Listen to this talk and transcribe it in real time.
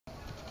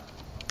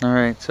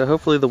Alright, so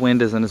hopefully the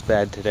wind isn't as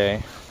bad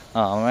today.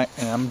 And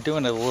I'm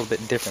doing it a little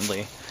bit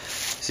differently.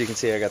 So you can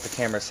see I got the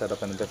camera set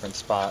up in a different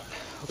spot.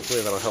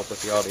 Hopefully that'll help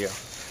with the audio.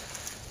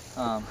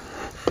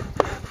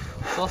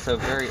 It's also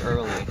very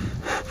early,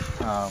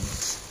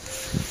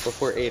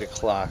 before 8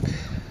 o'clock.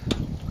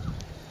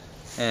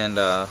 And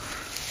I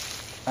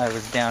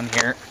was down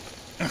here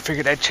and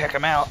figured I'd check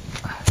them out,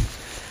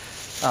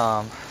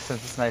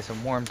 since it's nice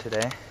and warm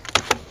today.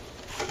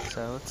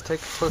 So let's take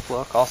a quick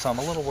look. Also, I'm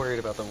a little worried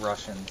about the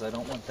Russians. I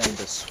don't want them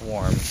to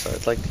swarm, so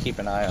I'd like to keep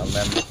an eye on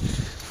them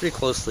pretty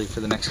closely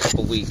for the next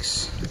couple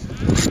weeks.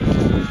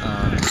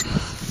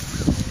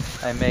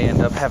 I may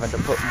end up having to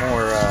put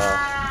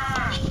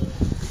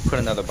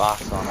another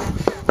box on them.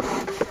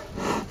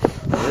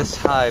 Now, this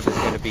hive is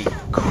going to be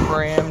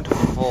crammed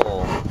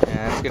full,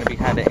 and it's going to be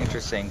kind of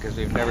interesting because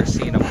we've never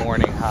seen a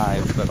morning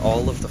hive, but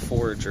all of the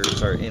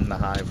foragers are in the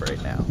hive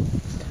right now.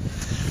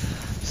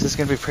 So this is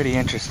going to be pretty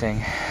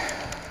interesting.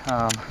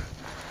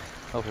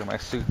 Hopefully my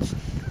suit's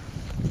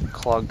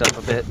clogged up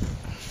a bit,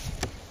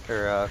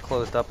 or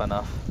closed up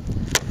enough,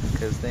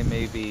 because they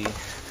may be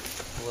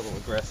a little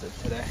aggressive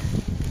today.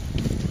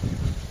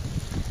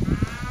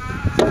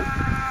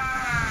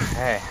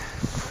 Okay,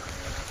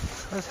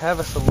 let's have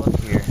us a look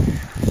here.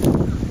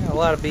 Got a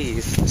lot of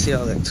bees. See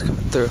how that's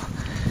coming through.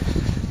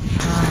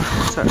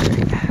 It's alright.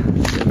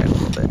 Zoom in a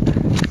little bit.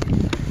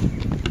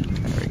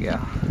 There we go.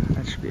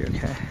 That should be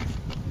okay.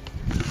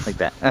 Like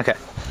that. Okay.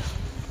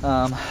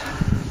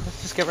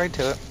 Let's just get right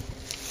to it.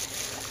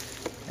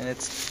 And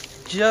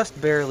it's just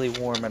barely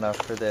warm enough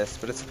for this,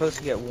 but it's supposed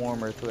to get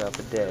warmer throughout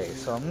the day,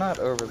 so I'm not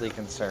overly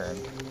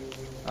concerned.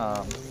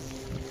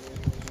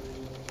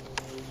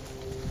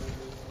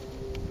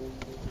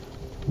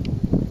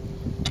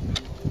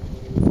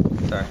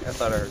 Sorry, I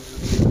thought I heard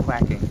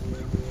quacking.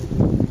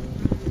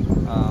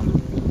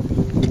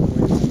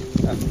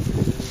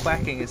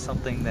 Quacking is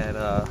something that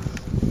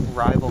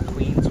rival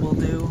queens will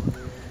do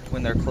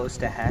when they're close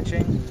to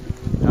hatching.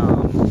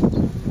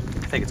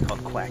 I think it's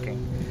called quacking.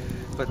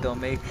 But they'll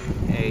make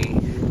a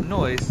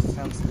noise that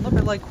sounds a little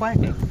bit like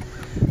quacking.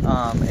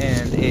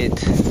 And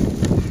it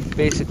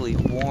basically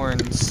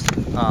warns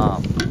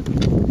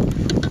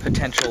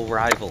potential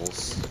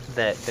rivals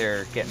that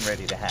they're getting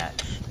ready to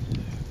hatch.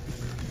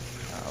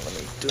 Let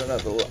me do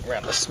another look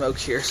around the smoke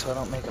here so I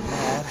don't make them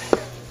mad.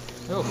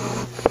 Oh,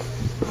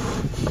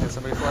 had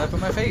somebody fly up in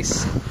my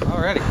face.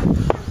 Alrighty.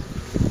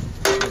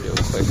 Let me do a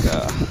quick,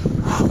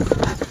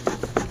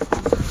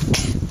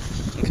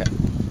 okay,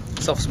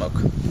 self-smoke.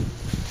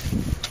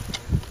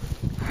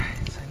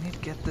 Alright, so I need to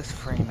get this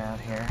frame out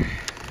here.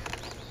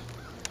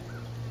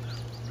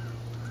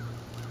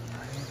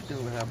 I need to do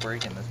it without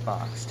breaking this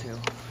box, too.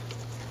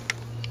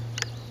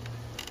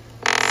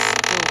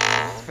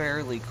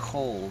 Fairly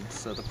cold,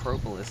 so the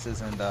propolis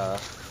isn't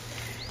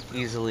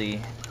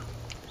easily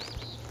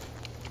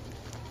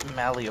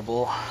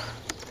malleable.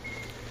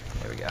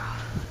 There we go.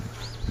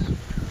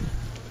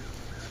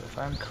 So if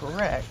I'm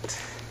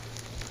correct,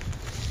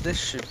 this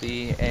should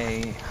be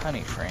a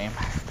honey frame.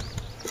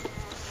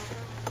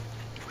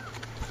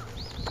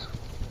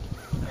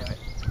 And it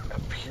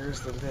appears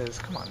that it is.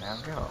 Come on now,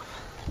 get off.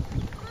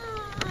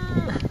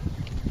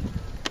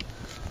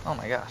 Oh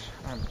my gosh,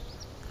 I'm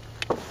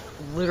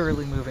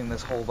literally moving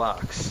this whole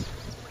box.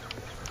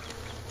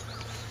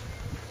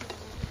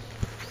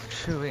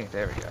 Shooey,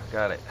 there we go,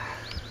 got it.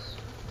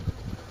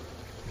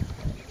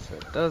 So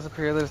it does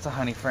appear that it's a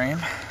honey frame.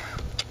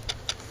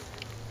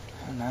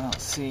 And I don't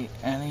see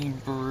any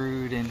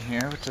brood in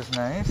here, which is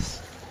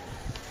nice.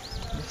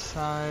 This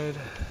side,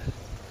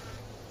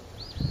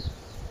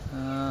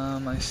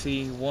 I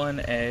see one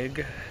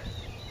egg.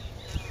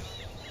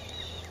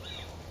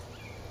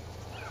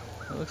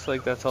 It looks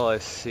like that's all I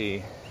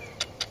see.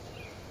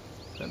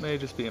 That may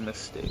just be a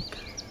mistake.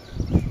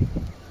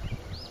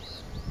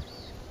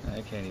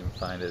 I can't even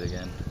find it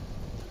again.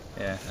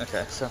 Yeah,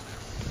 okay, so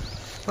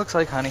looks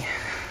like honey.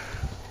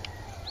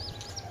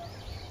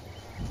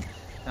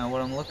 Now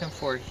what I'm looking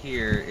for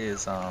here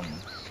is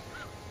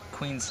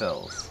queen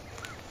cells.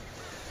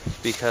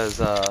 Because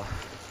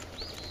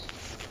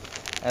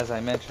as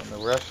I mentioned, the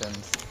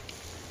Russians,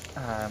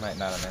 I might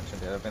not have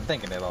mentioned it, I've been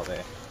thinking it all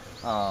day.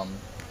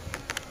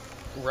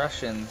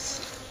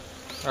 Russians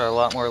are a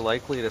lot more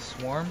likely to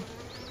swarm.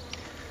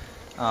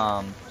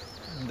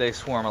 They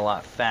swarm a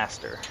lot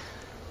faster.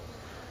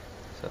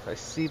 So if I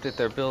see that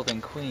they're building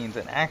queens,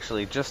 and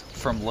actually just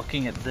from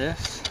looking at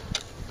this,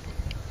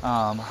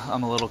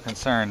 I'm a little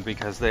concerned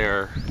because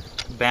they're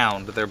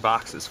bound, their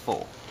box is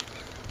full.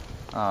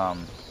 Let's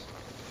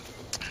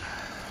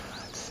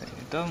see,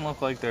 it doesn't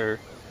look like they're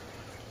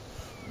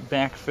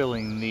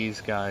backfilling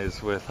these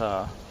guys with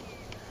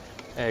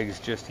eggs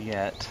just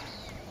yet.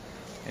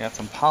 They got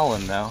some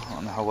pollen though. I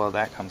don't know how well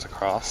that comes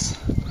across.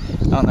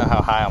 I don't know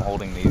how high I'm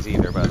holding these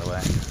either, by the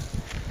way.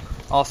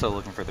 Also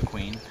looking for the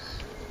queen.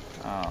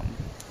 I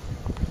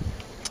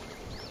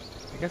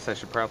guess I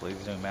should probably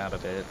zoom out a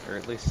bit, or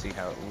at least see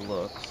how it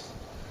looks.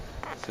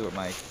 See what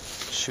my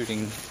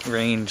shooting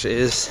range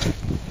is.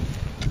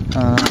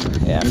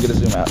 Yeah, I'm gonna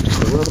zoom out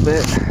just a little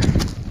bit.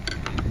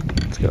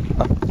 It's go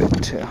up a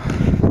bit too.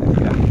 There we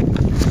go.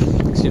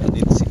 Because you don't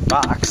need to see the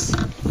box.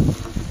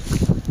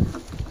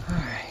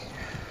 Alright.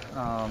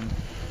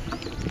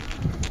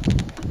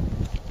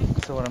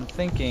 So what I'm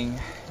thinking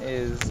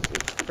is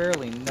it's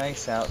fairly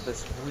nice out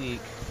this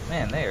week.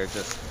 Man, they are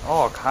just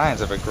all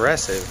kinds of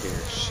aggressive here.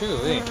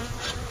 Shoo-wee.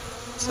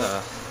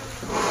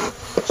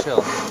 Let's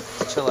chill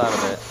out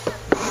a bit.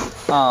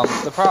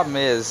 The problem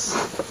is,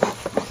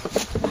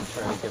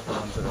 trying to get the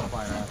ones that are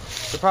flying around.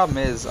 The problem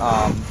is,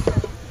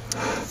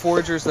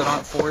 foragers that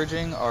aren't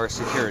foraging are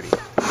security.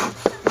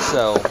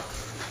 So,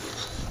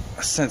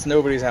 since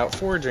nobody's out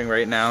foraging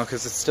right now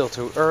because it's still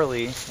too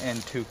early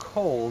and too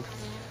cold,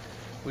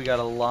 we got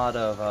a lot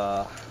of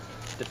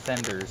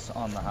defenders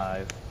on the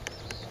hive.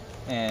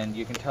 And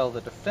you can tell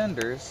the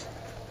defenders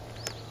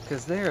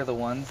because they are the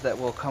ones that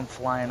will come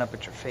flying up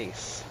at your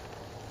face.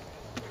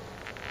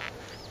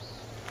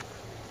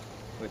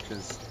 Which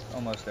is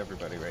almost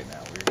everybody right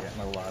now. We're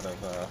getting a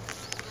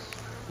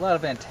lot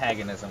of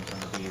antagonism from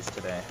the bees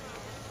today.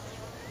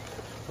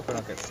 Hope I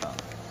don't get stung.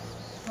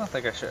 I don't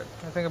think I should.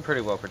 I think I'm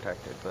pretty well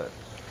protected, but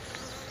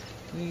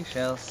we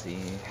shall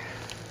see.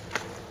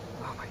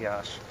 Oh my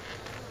gosh.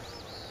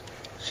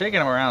 Shaking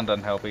them around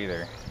doesn't help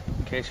either.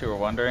 In case you were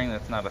wondering,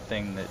 that's not a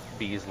thing that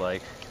bees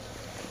like.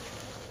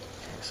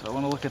 So I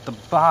want to look at the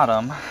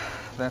bottom.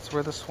 That's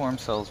where the swarm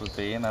cells would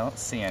be, and I don't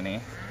see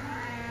any.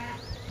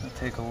 I'll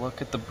take a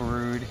look at the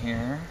brood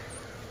here.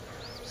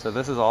 So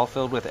this is all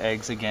filled with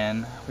eggs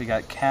again. We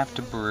got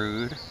capped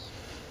brood,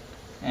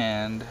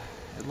 and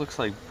it looks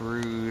like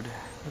brood.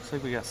 Looks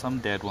like we got some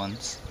dead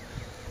ones.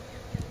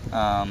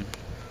 I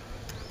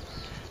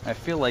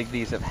feel like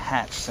these have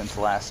hatched since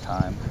last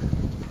time.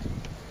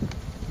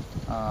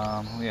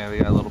 Yeah, we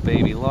got little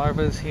baby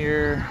larvas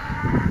here.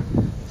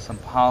 Some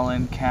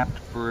pollen, capped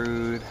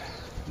brood.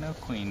 No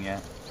queen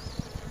yet.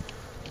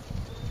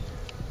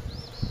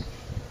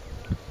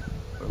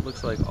 It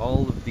looks like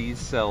all of these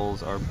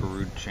cells are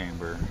brood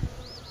chamber.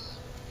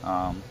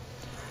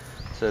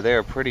 So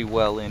they're pretty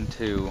well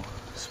into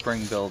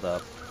spring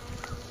buildup.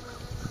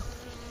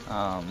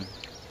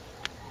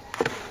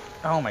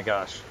 Oh my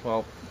gosh.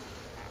 Well,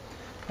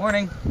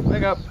 morning.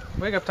 Wake up.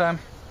 Wake up time.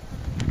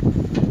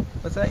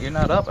 What's that? You're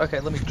not up? Okay,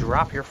 let me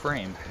drop your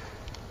frame.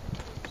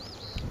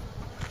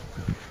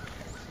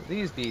 So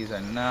these bees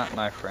are not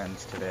my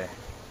friends today.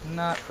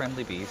 Not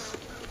friendly bees.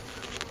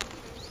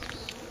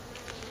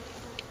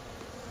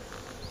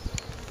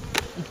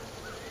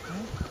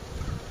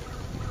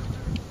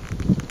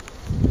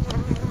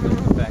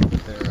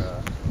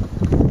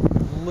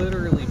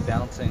 Literally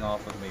bouncing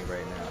off of me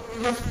right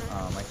now.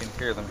 I can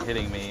hear them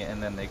hitting me,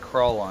 and then they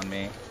crawl on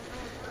me.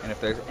 And if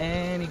there's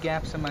any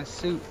gaps in my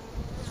suit,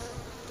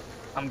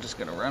 I'm just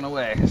gonna run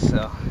away.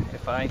 So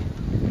if I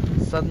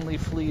suddenly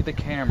flee the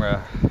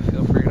camera,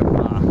 feel free to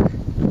mock. Let's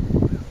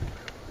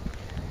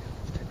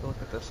take a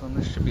look at this one.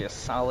 This should be a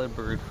solid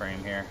brood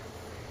frame here.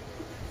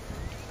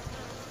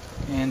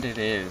 And it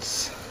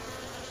is.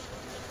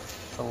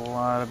 It's a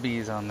lot of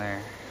bees on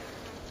there.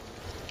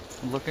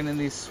 I'm looking in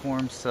these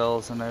swarm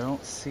cells and I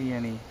don't see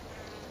any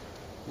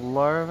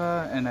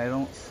larvae and I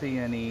don't see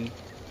any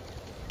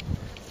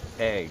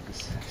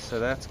eggs, so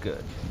that's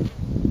good.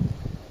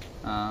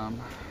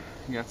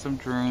 You got some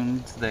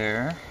drones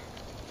there.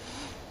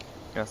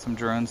 Got some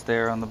drones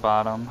there on the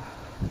bottom.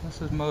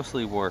 This is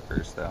mostly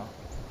workers though.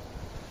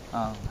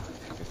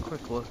 Take a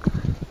quick look.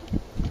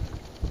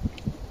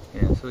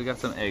 Yeah, so we got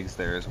some eggs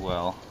there as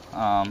well.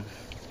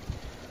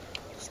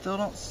 Still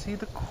don't see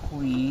the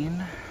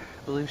queen.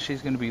 I believe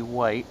she's going to be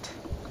white,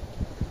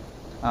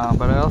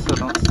 but I also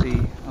don't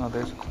see, oh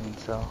there's a queen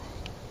cell,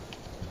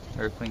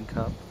 or a queen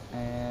cup,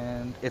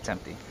 and it's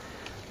empty.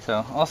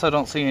 So also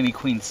don't see any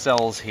queen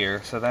cells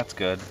here, so that's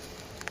good.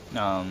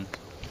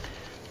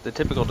 The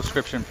typical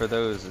description for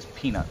those is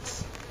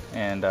peanuts,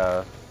 and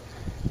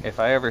if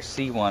I ever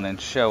see one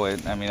and show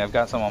it, I mean I've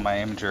got some on my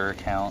Imager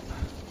account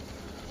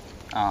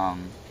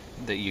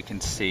that you can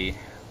see,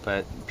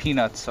 but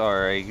peanuts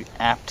are a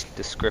apt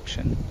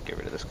description. Get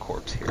rid of this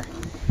corpse here.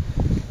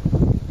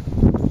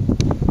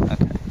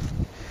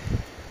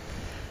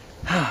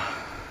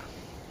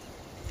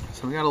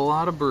 So we got a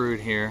lot of brood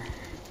here.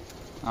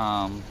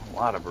 A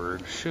lot of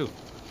brood. Shoot.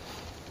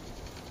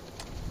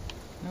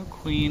 No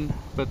queen,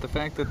 but the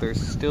fact that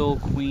there's still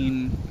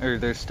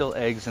there's still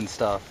eggs and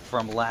stuff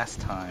from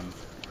last time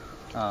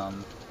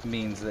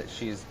means that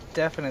she's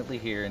definitely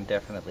here and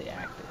definitely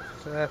active.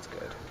 So that's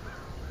good.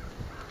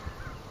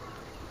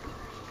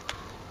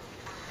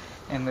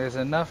 And there's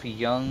enough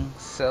young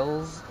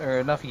cells, or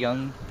enough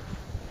young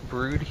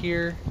brood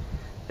here,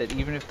 that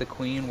even if the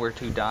queen were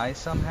to die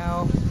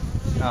somehow,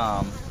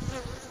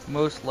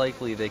 most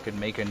likely they could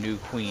make a new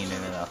queen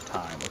in enough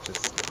time,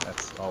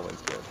 that's always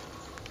good.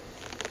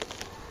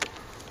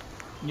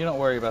 You don't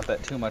worry about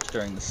that too much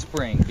during the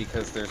spring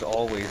because there's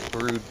always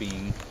brood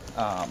being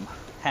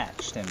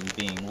hatched and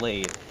being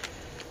laid.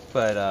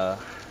 But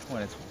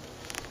when it's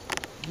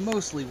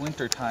mostly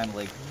winter time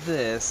like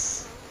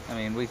this, I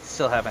mean we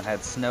still haven't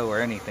had snow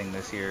or anything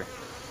this year.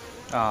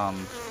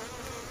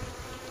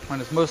 When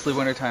it's mostly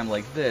winter time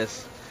like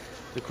this,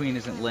 the queen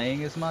isn't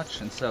laying as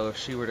much, and so if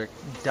she were to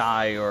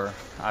die or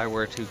I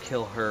were to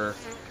kill her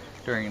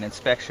during an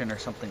inspection or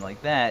something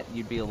like that,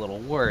 you'd be a little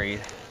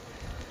worried,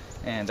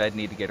 and I'd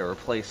need to get a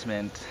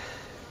replacement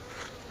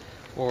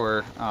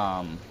or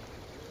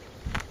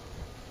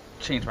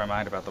change my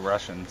mind about the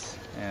Russians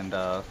and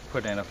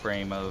put in a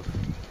frame of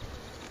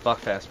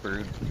Buckfast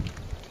brood.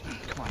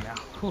 Come on now.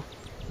 Whew.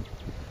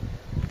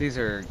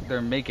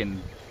 They're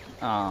making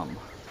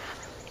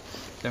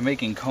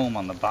comb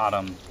on the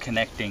bottom,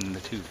 connecting the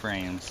two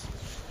frames,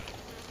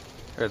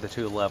 or the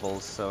two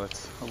levels, so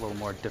it's a little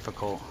more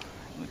difficult.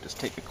 Let me just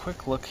take a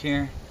quick look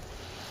here.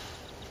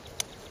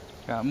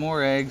 Got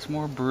more eggs,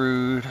 more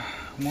brood,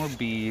 more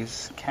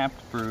bees,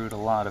 capped brood, a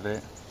lot of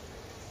it.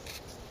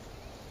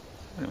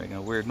 They're making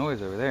a weird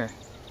noise over there.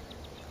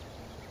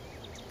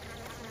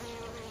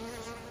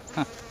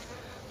 Huh.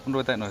 Wonder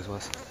what that noise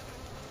was.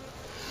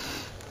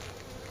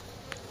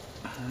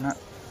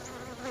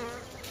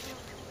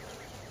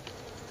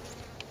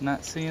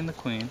 Not seeing the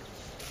queen.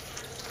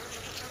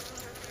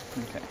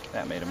 Okay,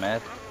 that made him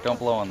mad. Don't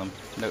blow on them.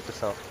 Note to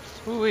self.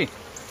 Ooh-wee.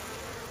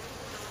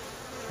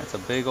 That's a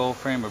big old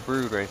frame of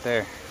brood right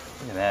there.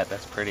 Look at that,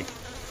 that's pretty.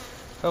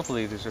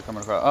 Hopefully these are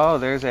coming across. Oh,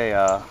 there's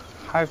a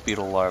hive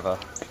beetle larva.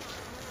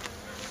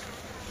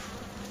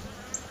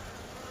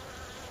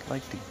 I'd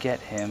like to get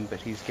him,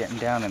 but he's getting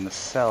down in the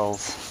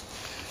cells.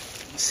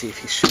 Let's see if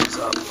he shows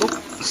up.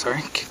 Oh,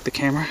 sorry, kicked the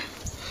camera.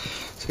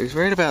 So he's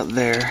right about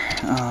there.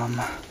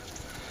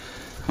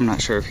 I'm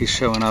not sure if he's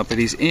showing up, but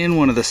he's in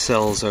one of the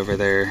cells over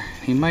there.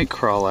 He might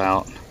crawl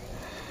out.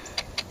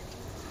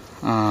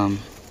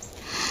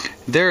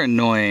 They're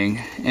annoying,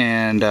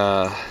 and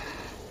I'm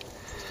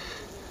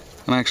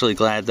actually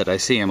glad that I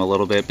see him a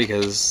little bit,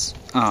 because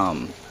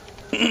now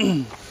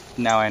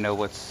I know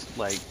what's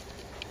like,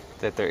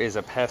 that there is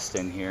a pest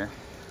in here.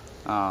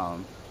 I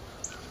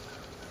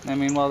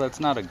mean, while that's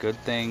not a good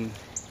thing,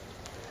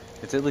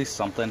 it's at least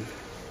something.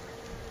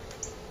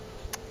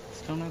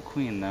 Still no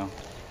queen though.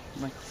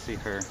 I'd like to see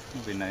her.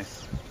 It'd be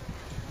nice.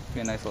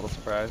 Be a nice little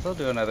surprise. I'll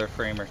do another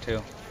frame or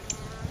two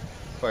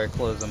before I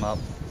close them up.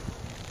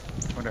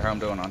 Wonder how I'm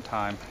doing on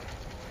time.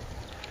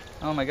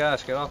 Oh my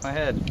gosh, get off my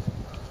head.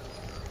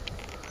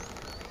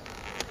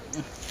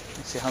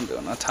 Let's see how I'm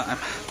doing on time.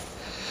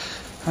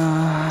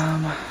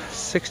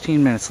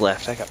 16 minutes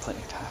left. I got plenty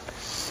of time.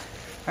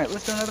 Alright,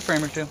 let's do another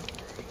frame or two.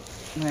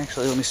 And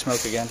actually, let me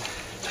smoke again.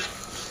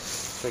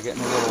 They're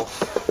getting a little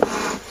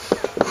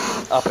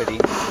uppity.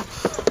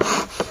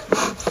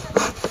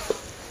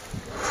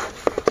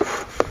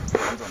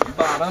 Hands on the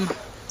bottom.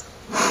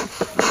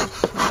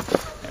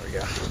 There we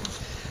go.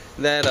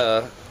 That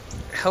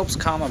helps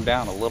calm them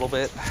down a little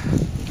bit,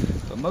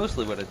 but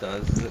mostly what it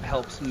does is it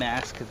helps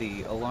mask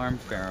the alarm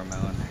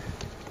pheromone.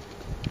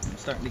 I'm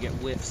starting to get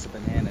whiffs of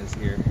bananas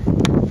here.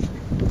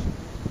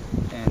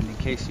 And in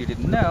case you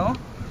didn't know,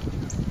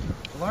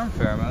 alarm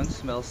pheromone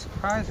smells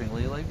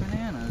surprisingly like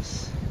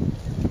bananas.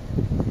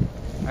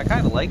 I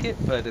kind of like it,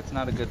 but it's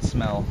not a good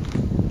smell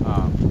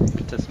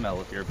to smell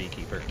if you're a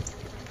beekeeper,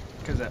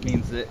 because that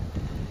means that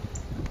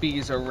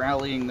bees are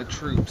rallying the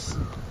troops.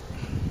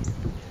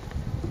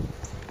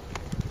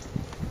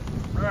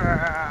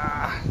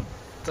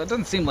 So it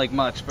doesn't seem like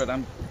much, but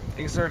I'm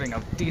exerting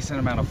a decent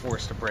amount of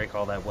force to break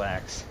all that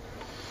wax.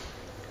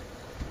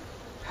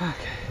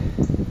 Okay.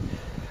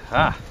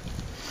 So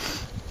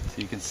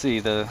you can see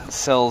the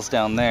cells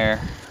down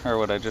there are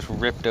what I just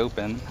ripped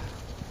open.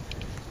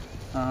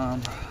 Got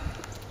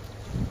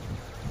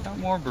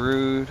more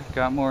brood,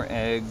 got more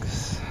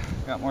eggs,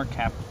 got more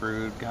capped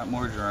brood, got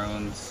more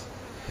drones.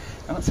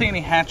 I don't see any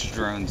hatch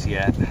drones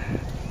yet.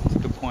 That's a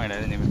good point, I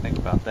didn't even think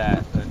about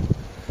that. But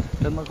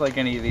it doesn't look like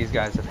any of these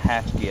guys have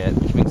hatched yet,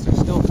 which means they're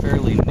still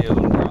fairly new,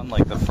 and we're on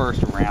like the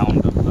first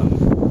round of them.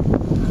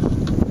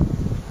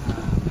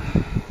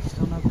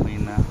 Still no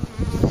queen though.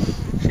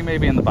 She may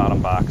be in the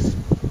bottom box.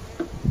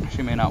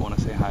 She may not want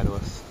to say hi to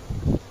us.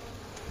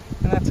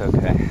 And that's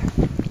okay.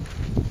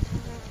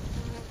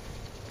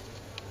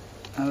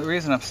 Now, the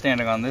reason I'm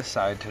standing on this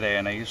side today,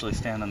 and I usually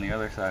stand on the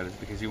other side, is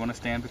because you want to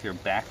stand with your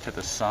back to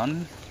the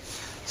sun,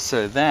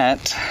 so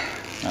that,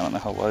 I don't know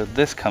how well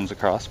this comes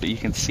across, but you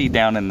can see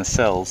down in the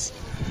cells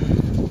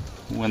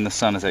when the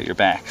sun is at your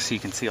back, so you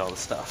can see all the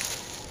stuff.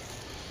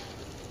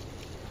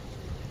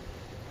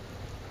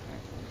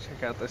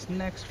 Check out this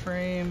next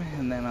frame,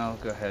 and then I'll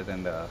go ahead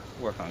and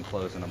work on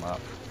closing them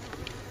up.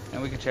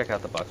 And we can check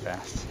out the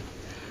Buckfast.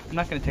 I'm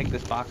not going to take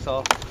this box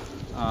off,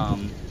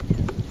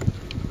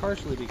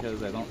 partially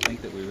because I don't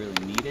think that we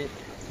really need it.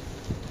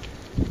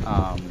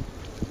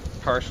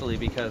 Partially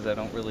because I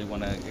don't really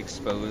want to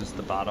expose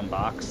the bottom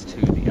box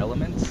to the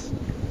elements,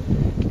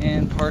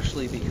 and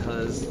partially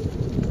because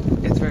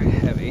it's very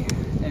heavy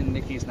and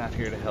Nikki's not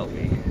here to help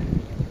me.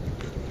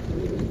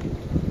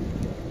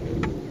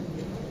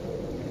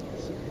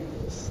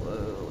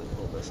 Slowly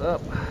pull this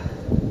up.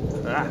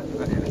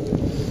 Okay.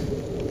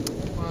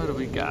 What do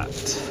we got?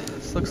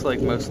 This looks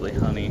like mostly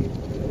honey.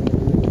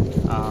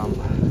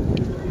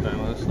 By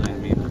mostly, I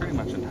mean pretty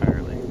much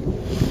entirely.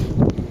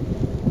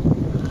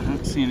 I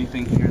don't see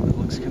anything here that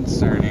looks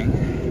concerning.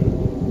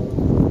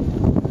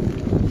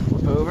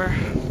 over.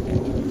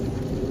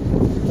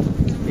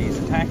 Bees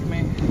attack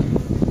me.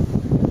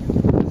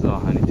 This is all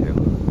honey too.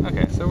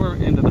 Okay, so we're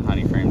into the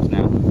honey frames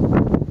now.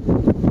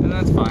 And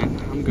that's fine.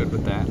 I'm good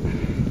with that.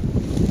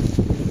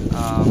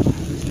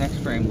 This next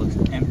frame looks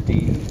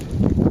empty.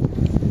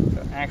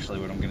 So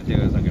actually what I'm going to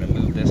do is I'm going to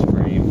move this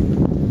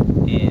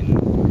frame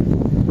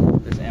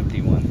in this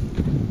empty one.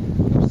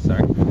 Oops,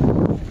 sorry. I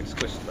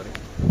squished somebody.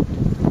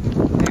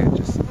 They're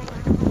just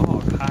like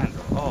all kinds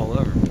of all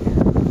over me.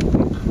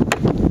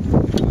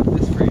 Move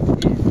this frame in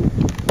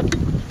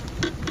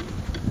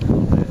a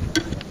little bit.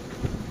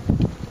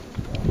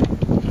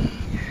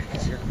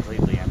 Because you're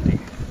completely empty.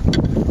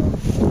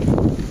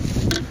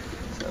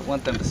 So I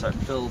want them to start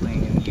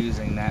building and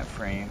using that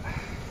frame.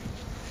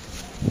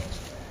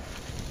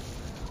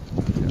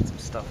 It's got some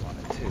stuff on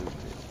it too.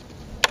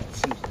 It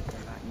seems like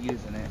they're not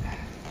using it.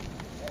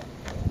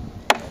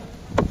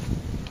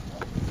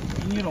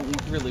 And you don't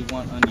really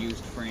want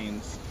unused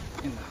frames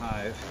in the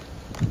hive.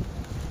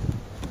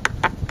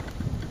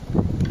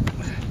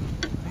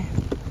 Man,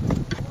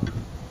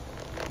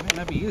 I might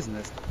not be using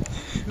this.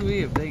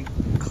 Shooey, if they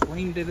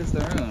claimed it as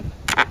their own.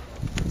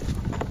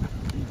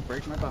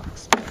 Break my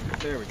box.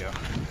 There we go.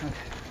 Okay.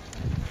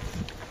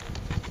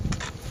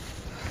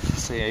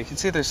 So yeah, you can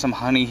see there's some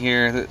honey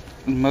here that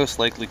most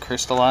likely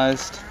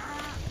crystallized.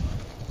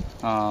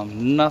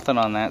 Nothing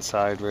on that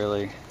side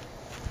really.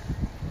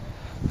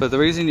 But the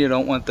reason you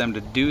don't want them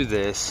to do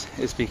this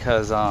is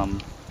because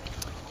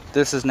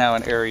this is now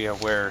an area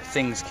where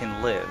things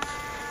can live.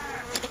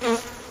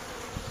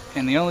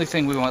 And the only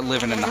thing we want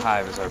living in the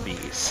hive is our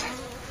bees.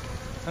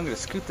 So I'm going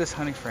to scoop this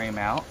honey frame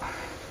out.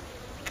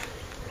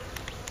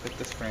 Put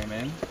this frame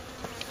in.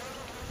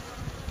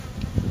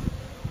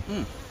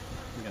 I'm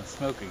going to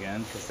smoke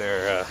again because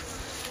they're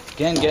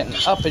again getting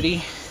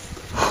uppity,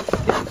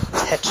 getting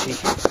tetchy.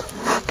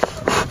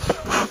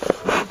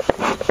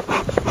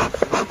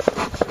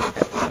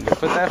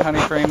 Put that honey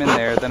frame in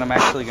there, then I'm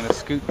actually going to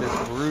scoot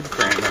this brood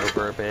frame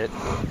over a bit,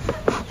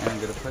 and I'm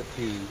going to put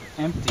the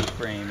empty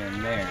frame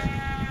in there.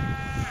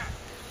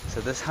 So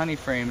this honey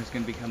frame is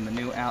going to become the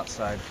new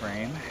outside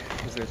frame,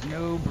 because there's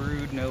no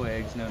brood, no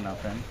eggs, no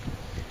nothing.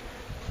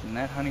 And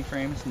that honey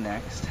frame is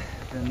next.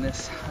 Then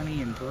this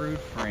honey and brood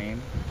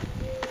frame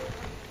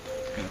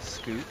is going to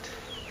scoot.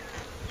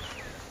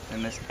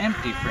 And this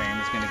empty frame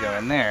is going to go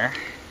in there.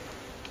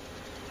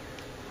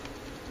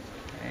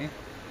 Okay.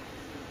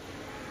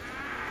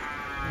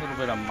 A little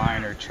bit of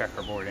minor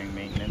checkerboarding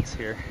maintenance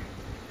here.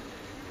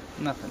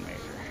 Nothing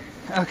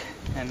major. Okay,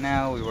 and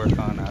now we work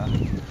on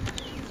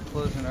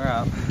closing her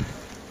up.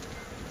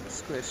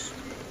 Squish.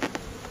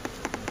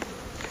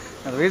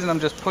 Now the reason I'm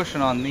just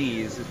pushing on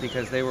these is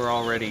because they were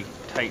already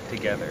tight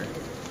together.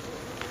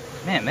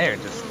 Man, they're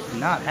just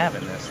not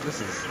having this.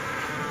 This is...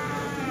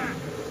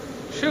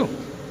 Shoo!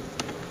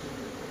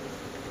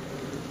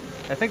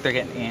 I think they're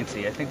getting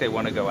antsy. I think they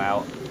want to go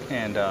out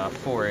and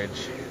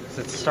forage.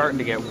 So it's starting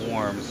to get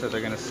warm, so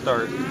they're going to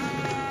start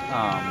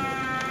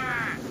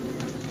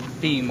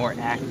being more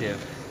active.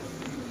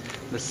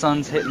 The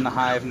sun's hitting the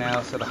hive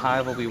now, so the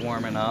hive will be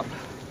warming up.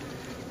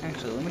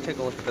 Actually, let me take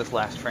a look at this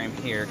last frame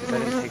here, because I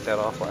didn't take that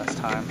off last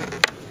time.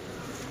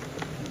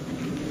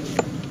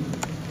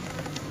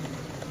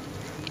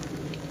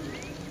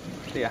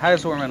 So yeah,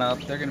 hive's warming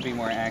up, they're going to be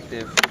more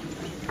active.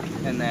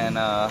 And then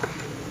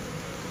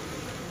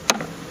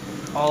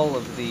all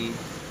of the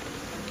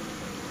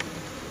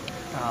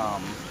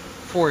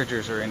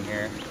foragers are in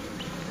here.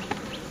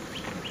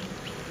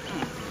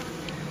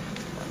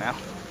 What now?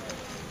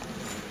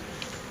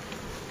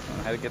 I don't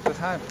know how to get this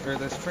hive or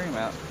this frame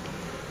out.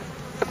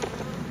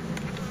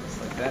 Just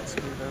like that,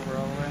 scoot it over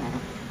all the way.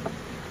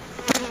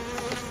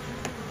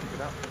 Pick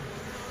it up.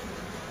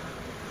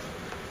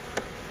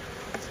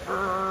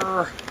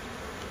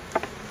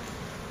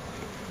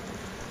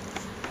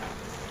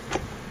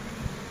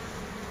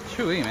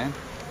 Chewy, man.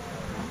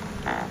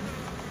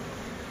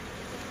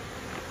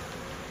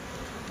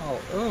 All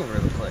over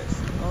the place.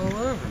 All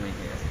over me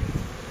here.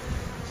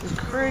 This is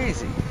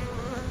crazy.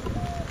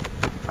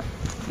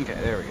 Okay,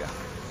 there we go.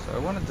 So I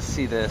wanted to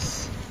see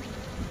this.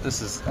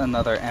 This is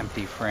another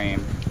empty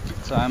frame.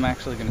 So I'm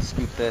actually going to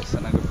scoop this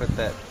and I'm going to put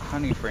that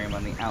honey frame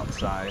on the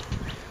outside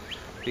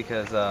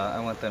because I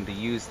want them to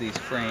use these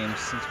frames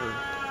since we're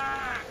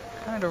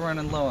kind of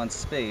running low on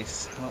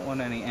space. I don't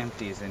want any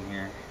empties in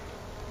here.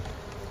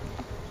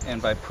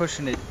 And by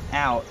pushing it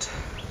out,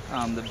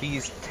 the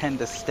bees tend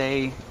to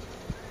stay.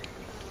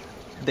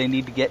 They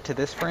need to get to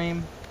this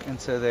frame, and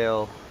so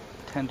they'll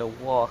tend to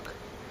walk,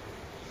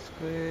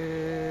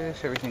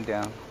 squish everything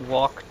down,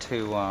 walk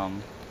to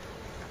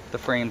the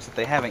frames that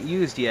they haven't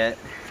used yet.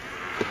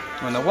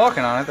 When they're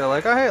walking on it, they're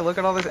like, oh hey, look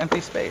at all this empty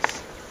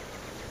space.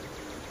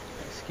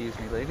 Excuse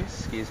me, ladies,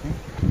 excuse me.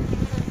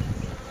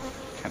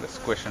 Kind of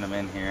squishing them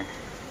in here.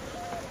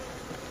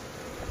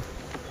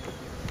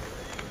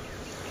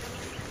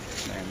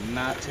 They're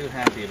not too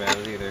happy about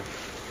it either.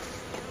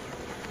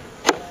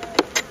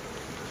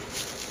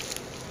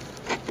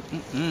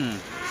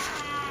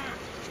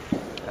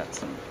 Got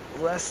some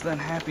less than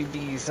happy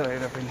bees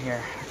right up in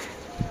here.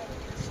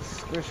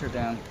 Squish her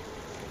down.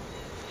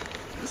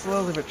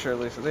 slowly but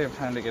surely, so they have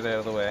time to get out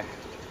of the way.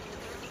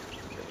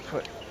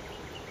 Put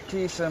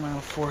decent amount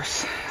of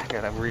force. I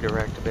gotta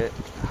redirect a bit.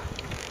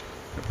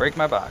 Gonna break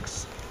my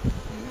box.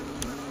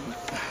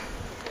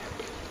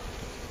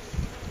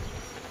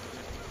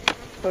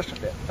 Push them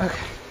down.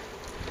 Okay.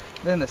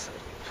 Then this side.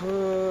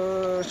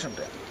 Push them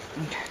down.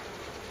 Okay.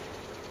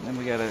 And then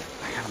I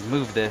gotta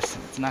move this.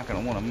 It's not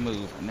gonna want to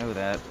move. I know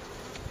that.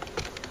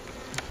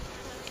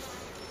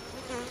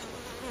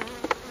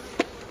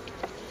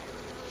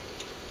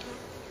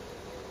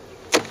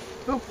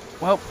 Oh,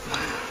 well.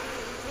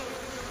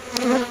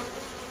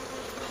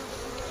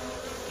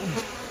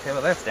 Okay,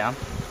 well that's down.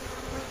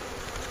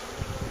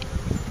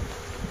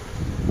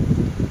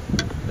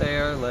 They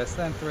are less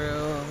than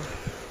thrilled.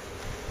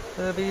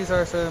 The bees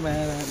are so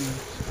mad at me.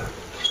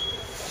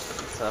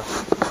 So,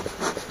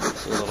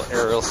 do a little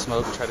aerial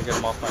smoke, try to get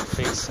them off my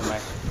face and my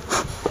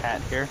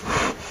hat here.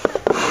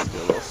 Let's do a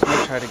little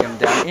smoke, try to get them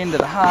down into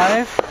the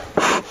hive.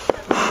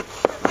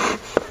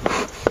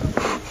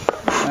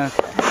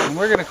 Okay, and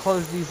we're gonna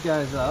close these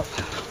guys up.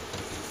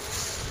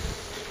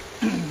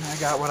 I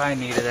got what I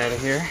needed out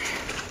of here.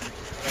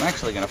 I'm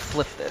actually gonna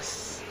flip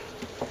this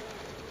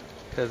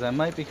because I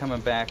might be coming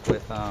back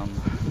with a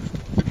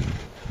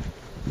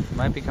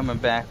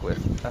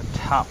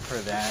top for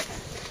that.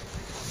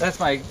 That's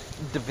my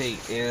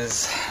debate,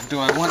 is do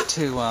I want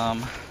to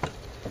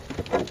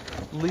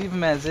leave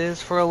them as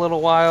is for a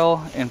little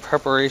while in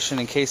preparation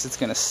in case it's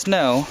gonna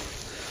snow,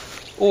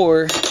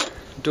 or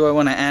do I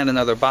want to add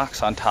another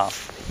box on top?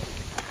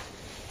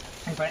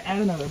 If I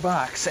add another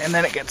box and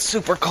then it gets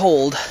super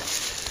cold,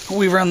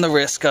 we run the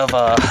risk of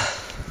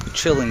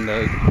chilling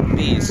the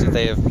bees so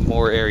they have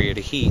more area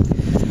to heat.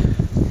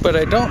 But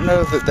I don't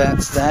know that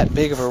that's that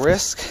big of a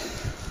risk.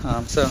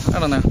 So I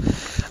don't know.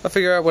 I'll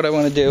figure out what I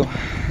want to do,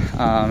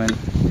 and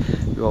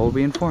you all will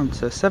be informed.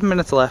 So 7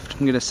 minutes left.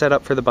 I'm going to set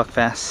up for the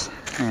Buckfast,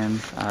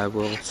 and I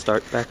will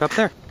start back up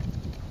there.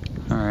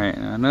 Alright,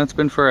 I know it's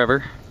been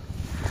forever.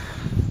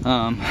 So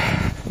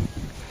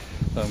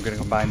I'm going to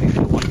combine these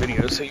into one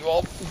video so you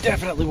all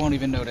definitely won't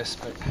even notice.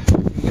 But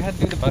we had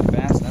to do the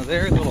Buckfast. Now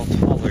they're a little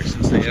taller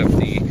since they have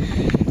the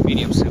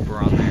medium super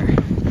on there.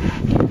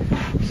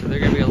 So they're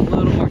going to be a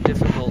little more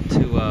difficult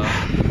to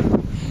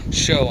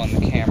show on the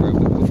camera,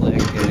 but hopefully I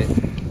can get it.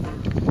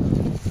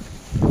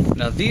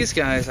 Now these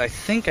guys, I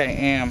think I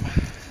am,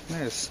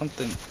 there's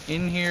something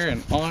in here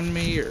and on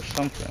me or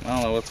something. I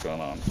don't know what's going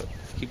on, but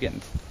I keep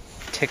getting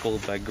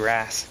tickled by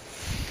grass.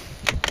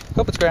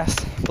 Hope it's grass.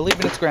 Believe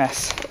in it's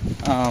grass.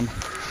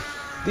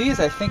 These,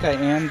 I think I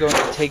am going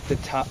to take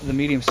the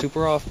medium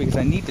super off because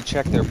I need to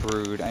check their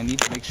brood. I need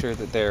to make sure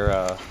that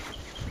their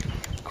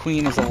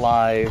queen is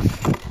alive,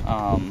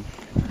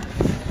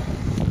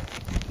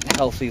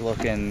 healthy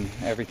looking,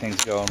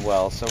 everything's going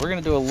well. So we're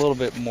going to do a little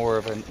bit more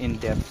of an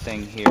in-depth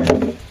thing here.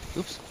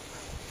 Oops.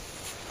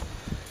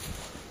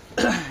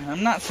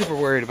 I'm not super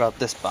worried about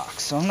this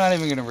box, so I'm not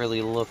even going to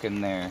really look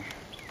in there.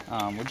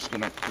 We're just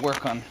going to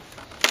work on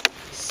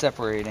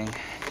separating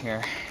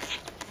here.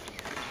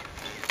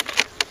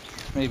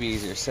 Maybe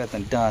easier said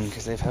than done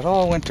because they've had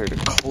all winter to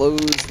close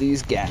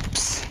these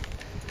gaps.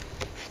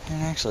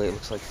 And actually it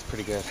looks like it's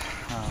pretty good.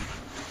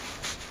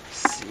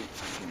 Let's see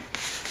if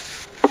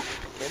I can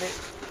get it.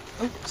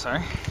 Oh, sorry.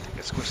 I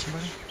got squished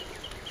somebody.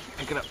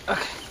 Pick it up.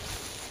 Okay.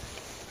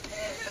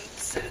 And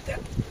set it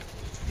down.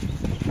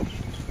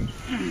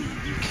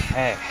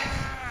 Okay.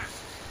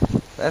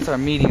 That's our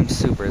medium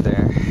super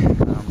there. Go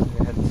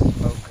ahead and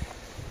smoke.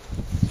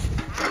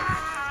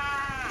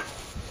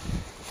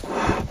 I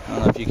don't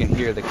know if you can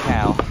hear the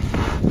cow.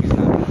 He's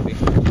not happy.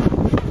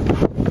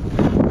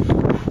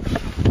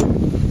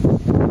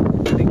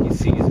 I think he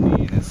sees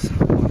me and is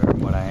wondering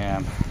what I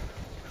am.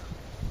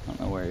 I don't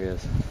know where he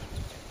is.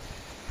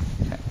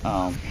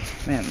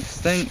 Man,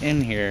 this thing in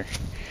here,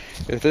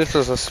 if this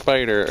was a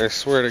spider, I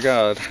swear to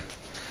God,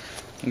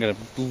 I'm gonna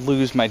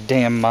lose my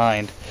damn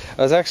mind.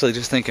 I was actually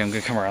just thinking I'm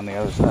gonna come around the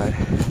other side.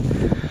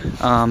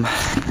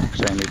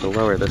 Actually I need to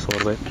lower this a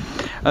little bit.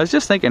 I was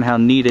just thinking how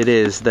neat it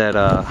is that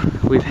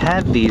we've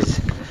had these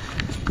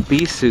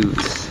bee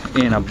suits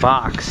in a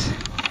box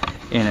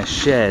in a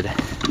shed,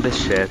 this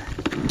shed,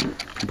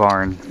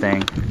 barn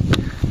thing.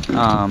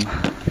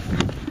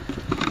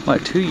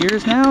 What, 2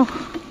 years now?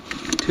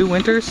 2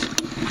 winters?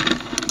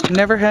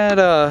 Never had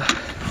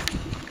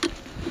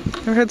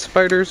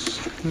spiders,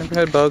 never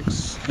had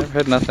bugs, never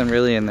had nothing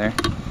really in there.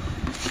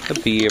 A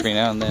bee every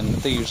now and then,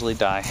 but they usually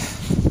die.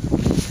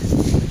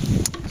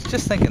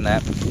 Just thinking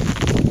that,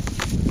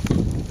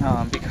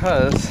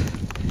 because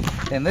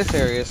in this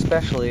area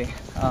especially,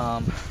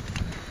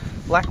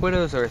 black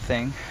widows are a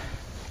thing,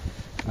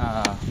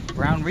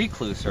 brown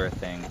recluse are a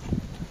thing.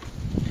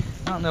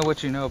 I don't know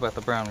what you know about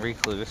the brown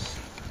recluse.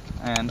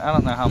 And I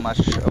don't know how much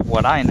of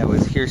what I know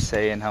is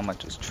hearsay and how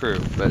much is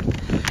true, but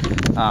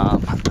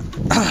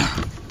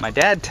my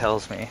dad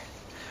tells me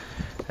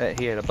that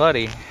he had a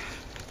buddy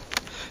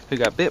who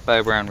got bit by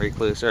a brown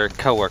recluse, or a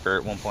coworker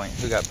at one point,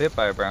 who got bit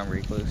by a brown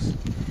recluse.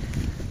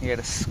 He had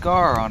a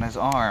scar on his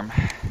arm.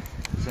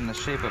 It was in the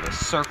shape of a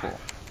circle.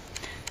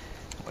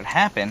 What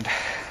happened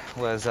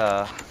was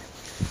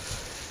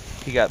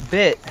he got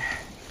bit,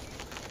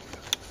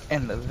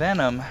 and the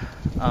venom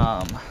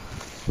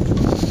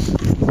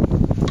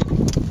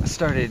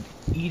started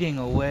eating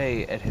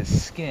away at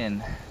his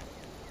skin,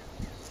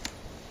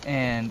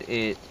 and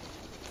it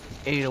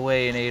ate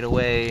away,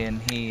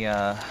 and he,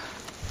 I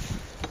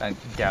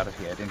doubt if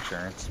he had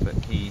insurance, but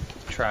he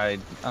tried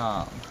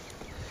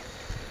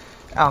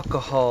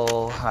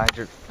alcohol, what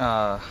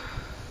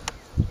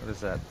is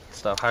that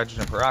stuff,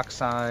 hydrogen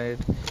peroxide,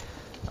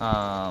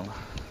 oh,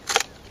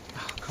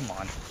 come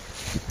on,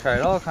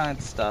 tried all kinds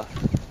of stuff,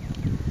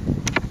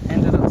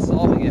 ended up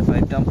solving it by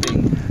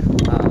dumping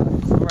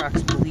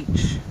Clorox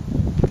bleach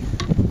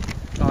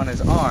on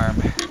his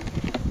arm,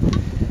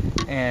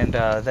 and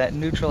that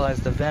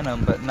neutralized the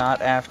venom, but not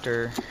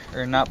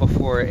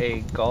before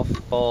a golf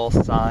ball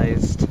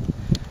sized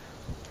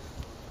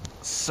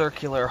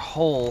circular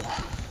hole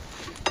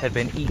had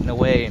been eaten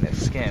away in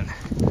his skin.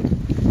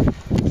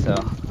 So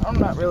I'm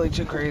not really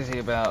too crazy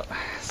about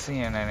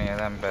seeing any of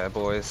them bad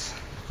boys.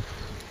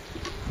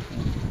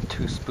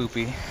 Too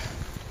spoopy.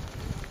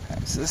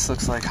 Right, so this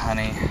looks like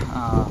honey.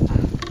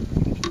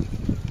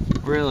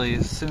 Really,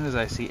 as soon as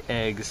I see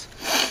eggs,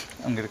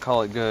 I'm gonna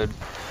call it good.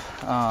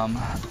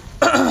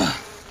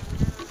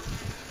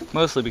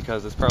 Mostly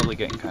because it's probably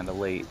getting kind of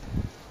late,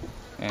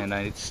 and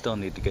I still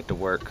need to get to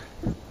work.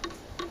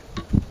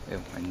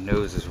 My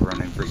nose is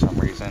running for some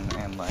reason,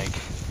 and like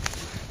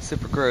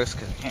super gross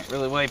because I can't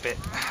really wipe it.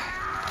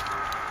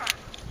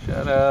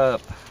 Shut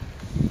up.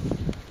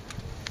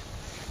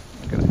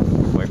 I'm gonna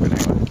wipe it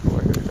anyway.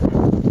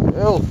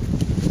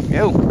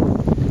 Yo!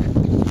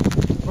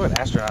 What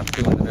astronauts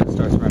do when the nose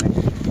starts running?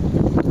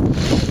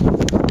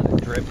 Let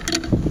it drip.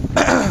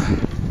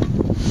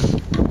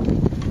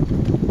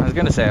 I was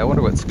gonna say, I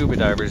wonder what scuba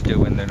divers do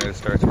when their nose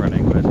starts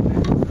running, but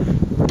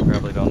you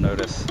probably don't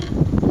notice.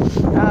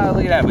 Ah,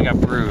 look at that, we got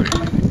brood.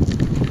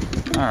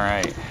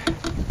 Alright.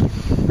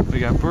 We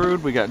got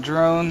brood, we got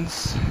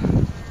drones,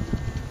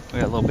 we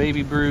got little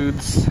baby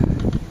broods.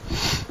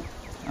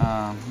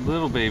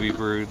 Little baby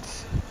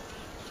broods.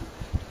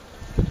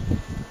 I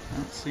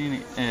don't see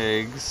any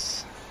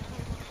eggs.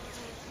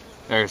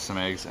 There's some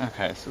eggs.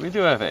 Okay, so we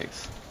do have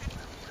eggs.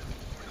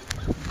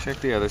 Check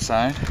the other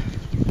side.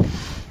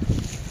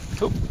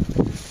 Oh.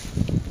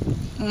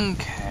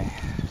 Okay.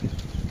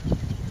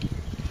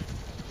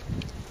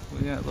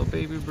 We got little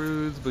baby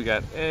broods, we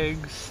got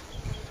eggs,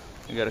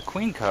 we got a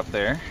queen cup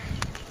there.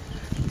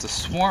 It's a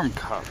swarm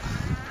cup.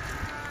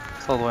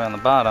 It's all the way on the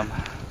bottom.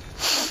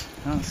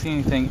 I don't see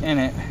anything in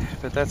it,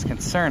 but that's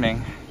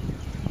concerning,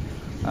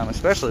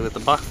 especially with the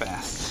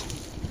Buckfast.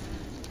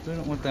 We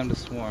don't want them to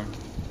swarm.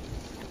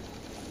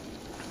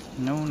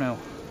 No.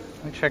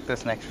 Let me check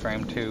this next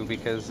frame too,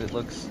 because it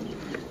looks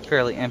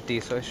fairly empty,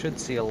 so I should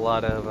see a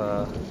lot of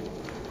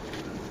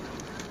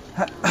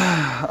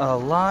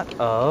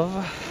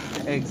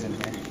eggs in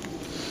here.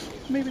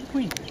 Maybe the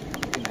queen.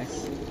 That'd be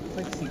nice. I'd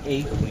like to see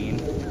a queen.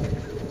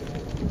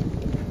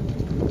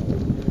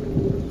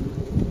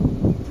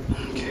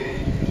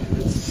 Okay,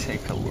 let's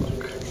take a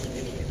look.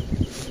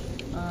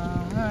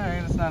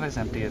 Alright, it's not as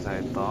empty as I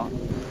had thought.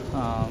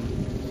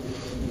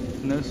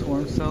 No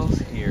swarm cells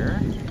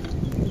here.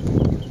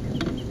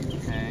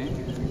 Okay.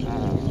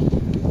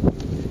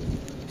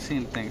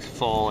 Seeing things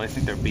fall. I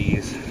think they're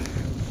bees.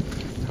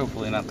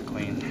 Hopefully not the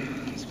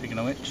queen. Speaking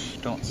of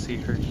which, don't see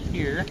her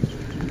here.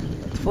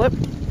 Let's flip.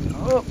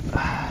 Oh.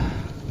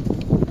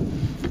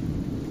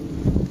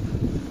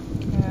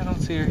 Yeah, I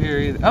don't see her here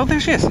either. Oh, there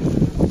she is.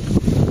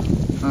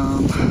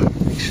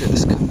 Make sure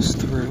this comes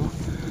through.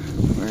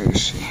 Where is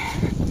she?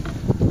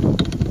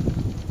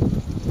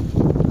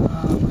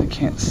 I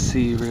can't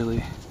see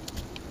really.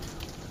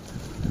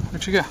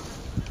 Where'd she go?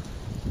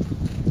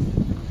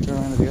 Go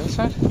around to the other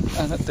side?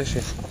 Oh, no, there she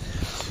is.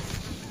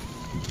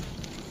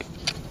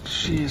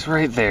 She's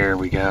right there.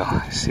 We go.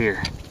 I see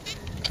her.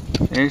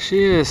 There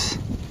she is.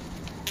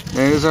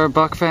 There's our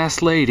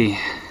Buckfast lady.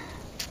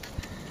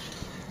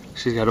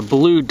 She's got a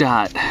blue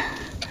dot,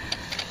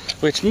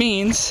 which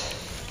means,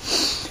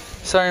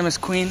 sorry, Miss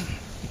Queen,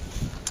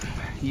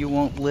 you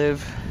won't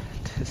live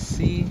to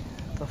see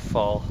the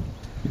fall.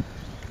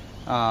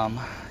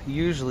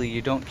 Usually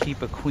you don't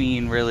keep a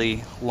queen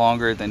really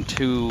longer than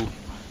 2,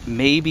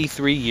 maybe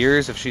 3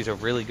 years if she's a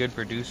really good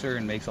producer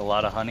and makes a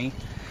lot of honey.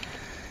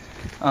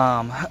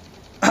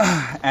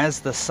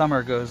 As the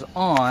summer goes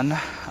on,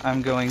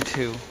 I'm going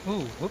to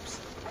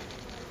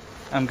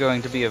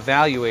be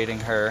evaluating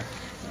her,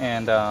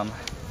 and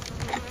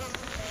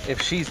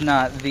if she's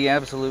not the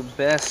absolute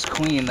best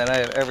queen that I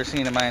have ever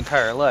seen in my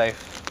entire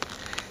life,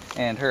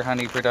 and her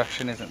honey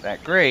production isn't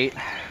that great,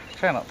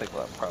 which I don't think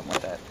we'll have a problem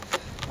with that,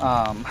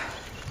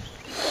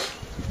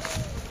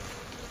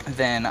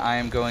 then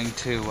I'm going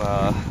to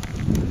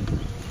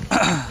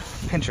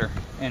pinch her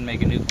and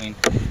make a new queen.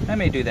 I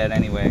may do that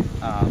anyway,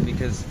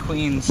 because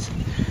queens,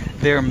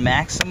 their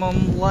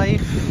maximum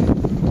life,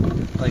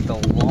 like the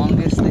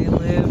longest they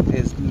live,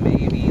 is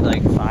maybe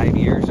like 5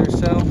 years or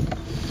so.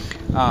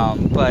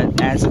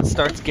 But as it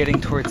starts getting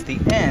towards the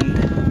end,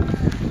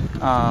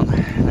 I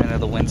know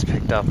the wind's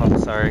picked up, I'm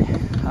sorry.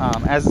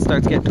 As it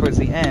starts getting towards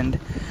the end,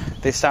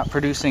 they stop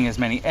producing as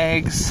many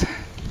eggs.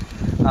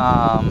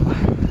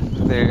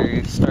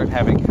 They start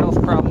having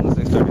health problems.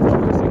 They start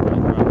introducing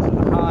health problems in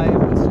the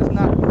hive. It's just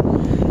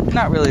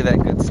not really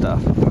that good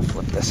stuff. I'm gonna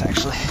flip this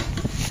actually.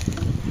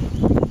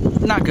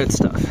 Not good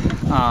stuff.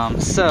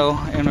 So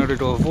in order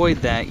to avoid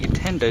that, you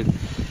tend to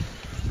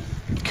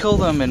kill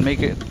them and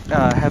make it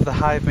have the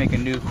hive make a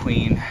new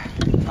queen.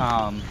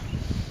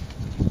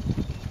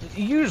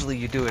 Usually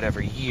you do it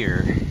every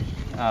year.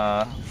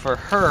 For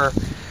her,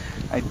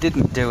 I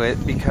didn't do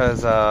it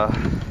because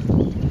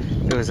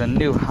it was a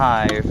new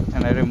hive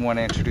and I didn't want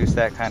to introduce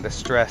that kind of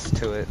stress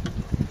to it.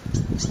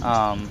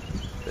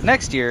 But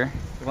next year,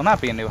 it will not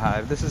be a new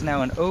hive. This is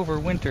now an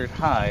overwintered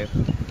hive,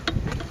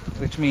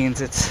 which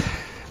means it's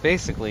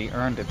basically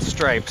earned its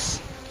stripes.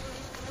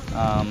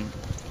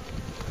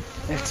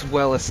 It's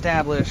well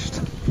established,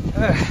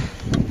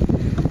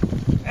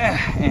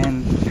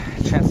 and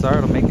chances are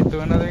it'll make it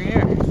through another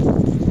year,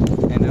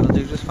 and it'll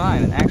do just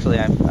fine. And actually,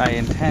 I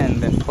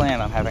intend and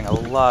plan on having a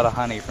lot of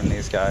honey from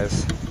these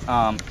guys.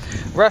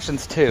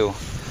 Russians too,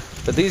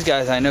 but these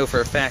guys I know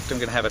for a fact I'm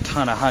going to have a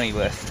ton of honey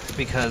with,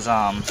 because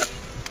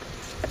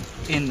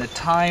in the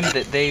time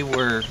that they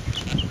were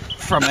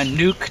from a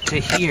nuke to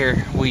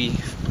here, we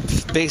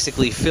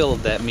basically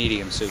filled that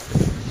medium super.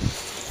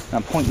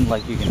 I'm pointing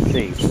like you can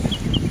see.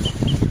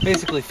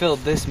 Basically filled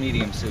this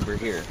medium super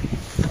here.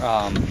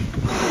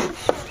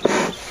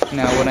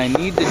 Now what I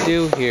need to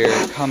do here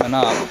coming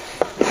up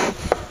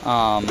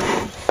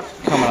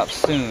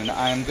soon,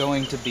 I'm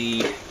going to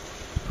be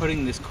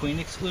putting this queen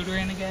excluder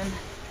in again.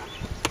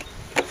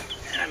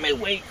 And I may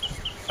wait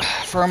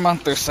for a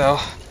month or so,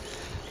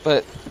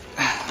 but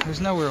there's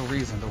no real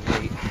reason to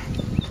wait.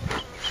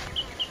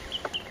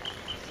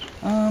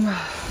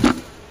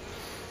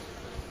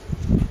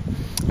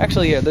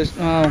 Actually, yeah, there's,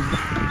 I'm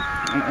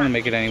not going to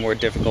make it any more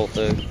difficult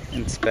to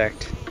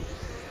inspect.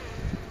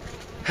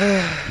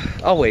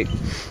 I'll wait.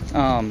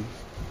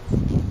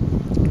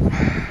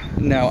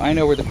 No, I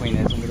know where the queen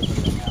is. I'm going to put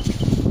it in now.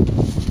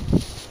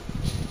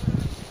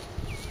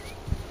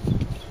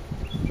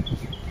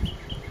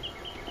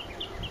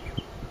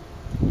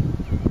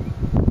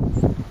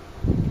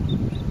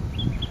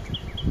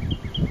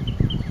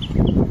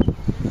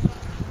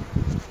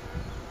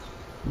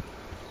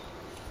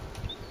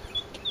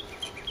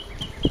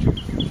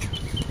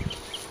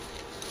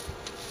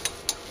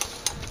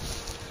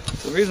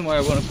 The reason why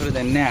I want to put it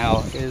in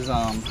now is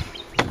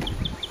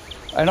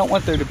I don't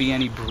want there to be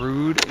any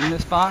brood in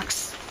this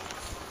box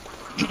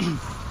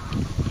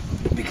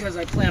because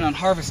I plan on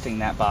harvesting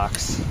that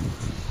box,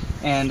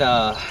 and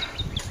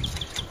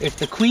if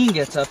the queen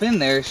gets up in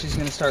there, she's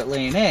going to start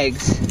laying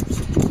eggs,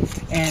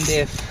 and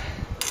if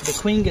the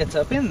queen gets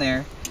up in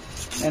there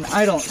and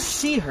I don't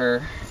see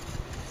her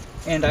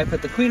and I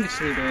put the queen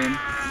excluder in,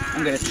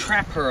 I'm going to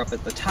trap her up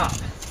at the top,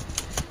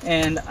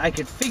 and I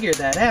could figure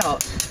that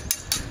out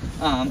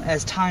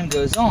as time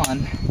goes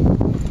on,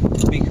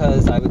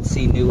 because I would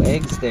see new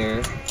eggs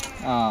there,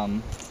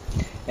 and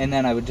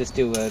then I would just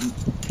do a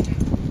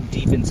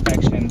deep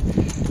inspection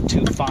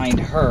to find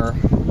her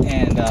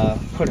and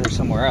put her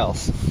somewhere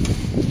else,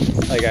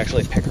 like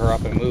actually pick her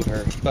up and move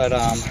her. But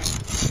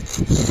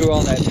through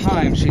all that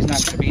time, she's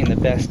not going to be in the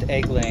best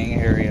egg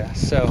laying area,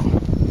 so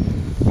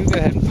we go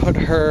ahead and put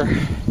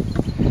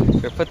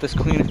this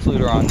queen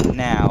excluder on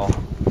now,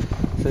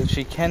 so that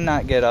she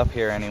cannot get up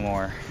here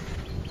anymore.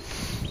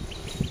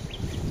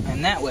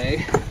 And that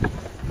way,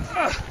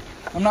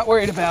 I'm not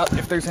worried about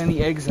if there's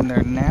any eggs in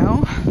there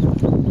now,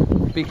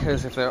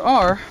 because if there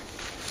are,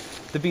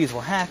 the bees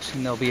will hatch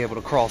and they'll be able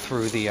to crawl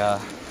through the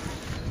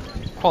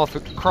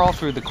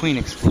queen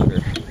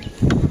excluder.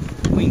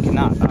 The queen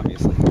cannot,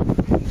 obviously.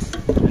 It's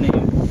the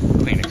name,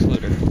 queen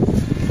excluder.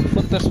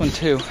 Flip this one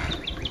too.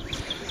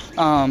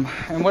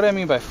 And what I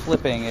mean by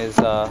flipping is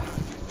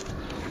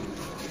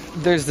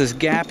there's this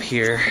gap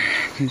here.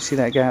 Can you see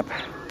that gap?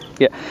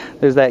 Yeah,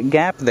 there's that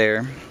gap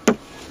there.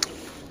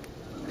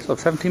 So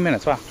 17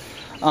 minutes, wow.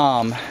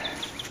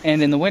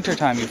 And in the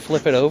wintertime, you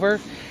flip it over,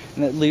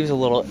 and it leaves a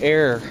little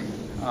air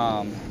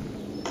gap.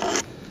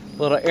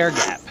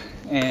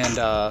 And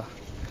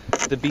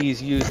the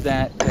bees use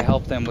that to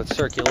help them with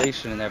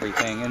circulation and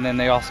everything. And then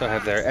they also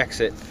have their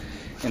exit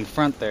in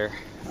front there.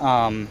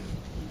 I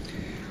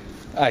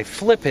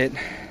flip it,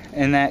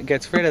 and that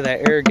gets rid of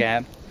that air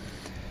gap,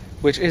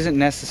 which isn't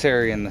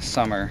necessary in the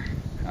summer.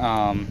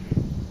 I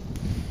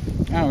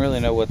don't really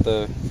know what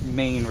the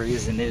main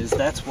reason is.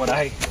 That's what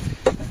I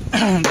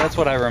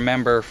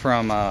remember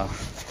from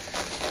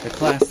the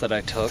class that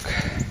I took.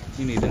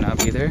 You need to not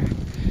be there.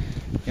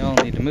 You all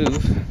need to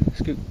move.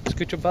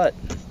 Scoot your butt.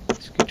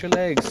 Scoot your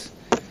legs.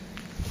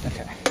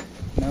 Okay.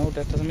 No,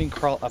 that doesn't mean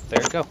crawl up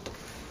there. Go.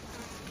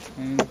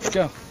 And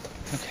go.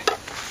 Okay.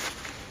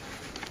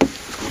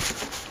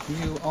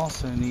 You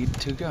also need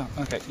to go.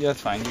 Okay, yeah,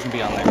 that's fine. You can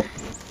be on there.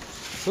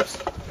 Whoops.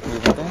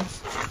 Moving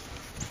things.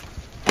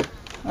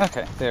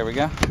 Okay, there we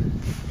go.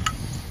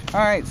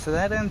 Alright, so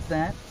that ends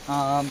that.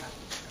 I'm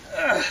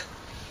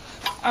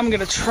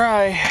gonna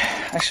try.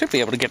 I should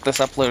be able to get this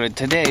uploaded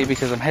today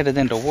because I'm headed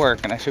into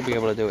work and I should be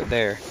able to do it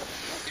there.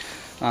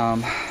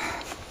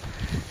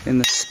 in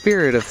the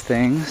spirit of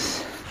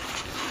things,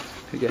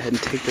 I'll go ahead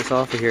and take this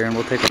off of here and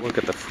we'll take a look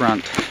at the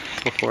front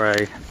before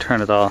I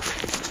turn it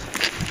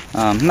off.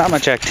 Not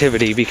much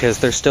activity because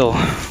they're still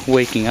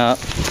waking up.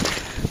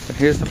 But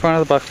here's the front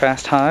of the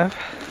Buckfast hive.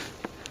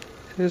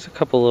 There's a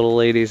couple little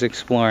ladies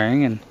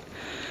exploring and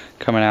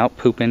coming out,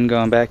 pooping,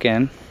 going back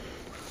in.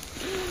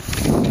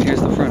 And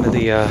here's the front of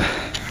the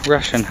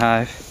Russian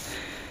hive.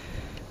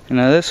 And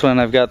now this one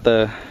I've got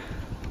the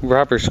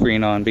rubber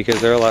screen on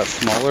because they're a lot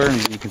smaller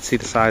and you can see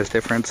the size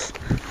difference.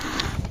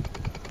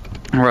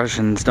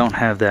 Russians don't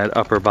have that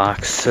upper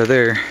box, so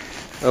they're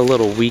a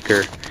little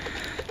weaker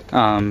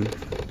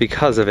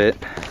because of it.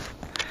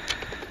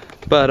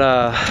 But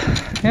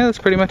yeah, that's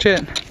pretty much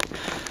it.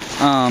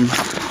 I'll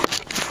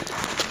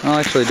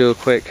actually do a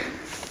quick...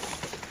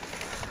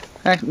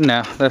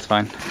 no, that's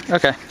fine.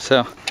 Okay,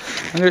 so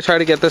I'm going to try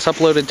to get this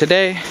uploaded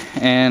today,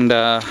 and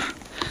I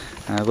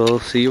will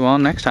see you all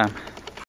next time.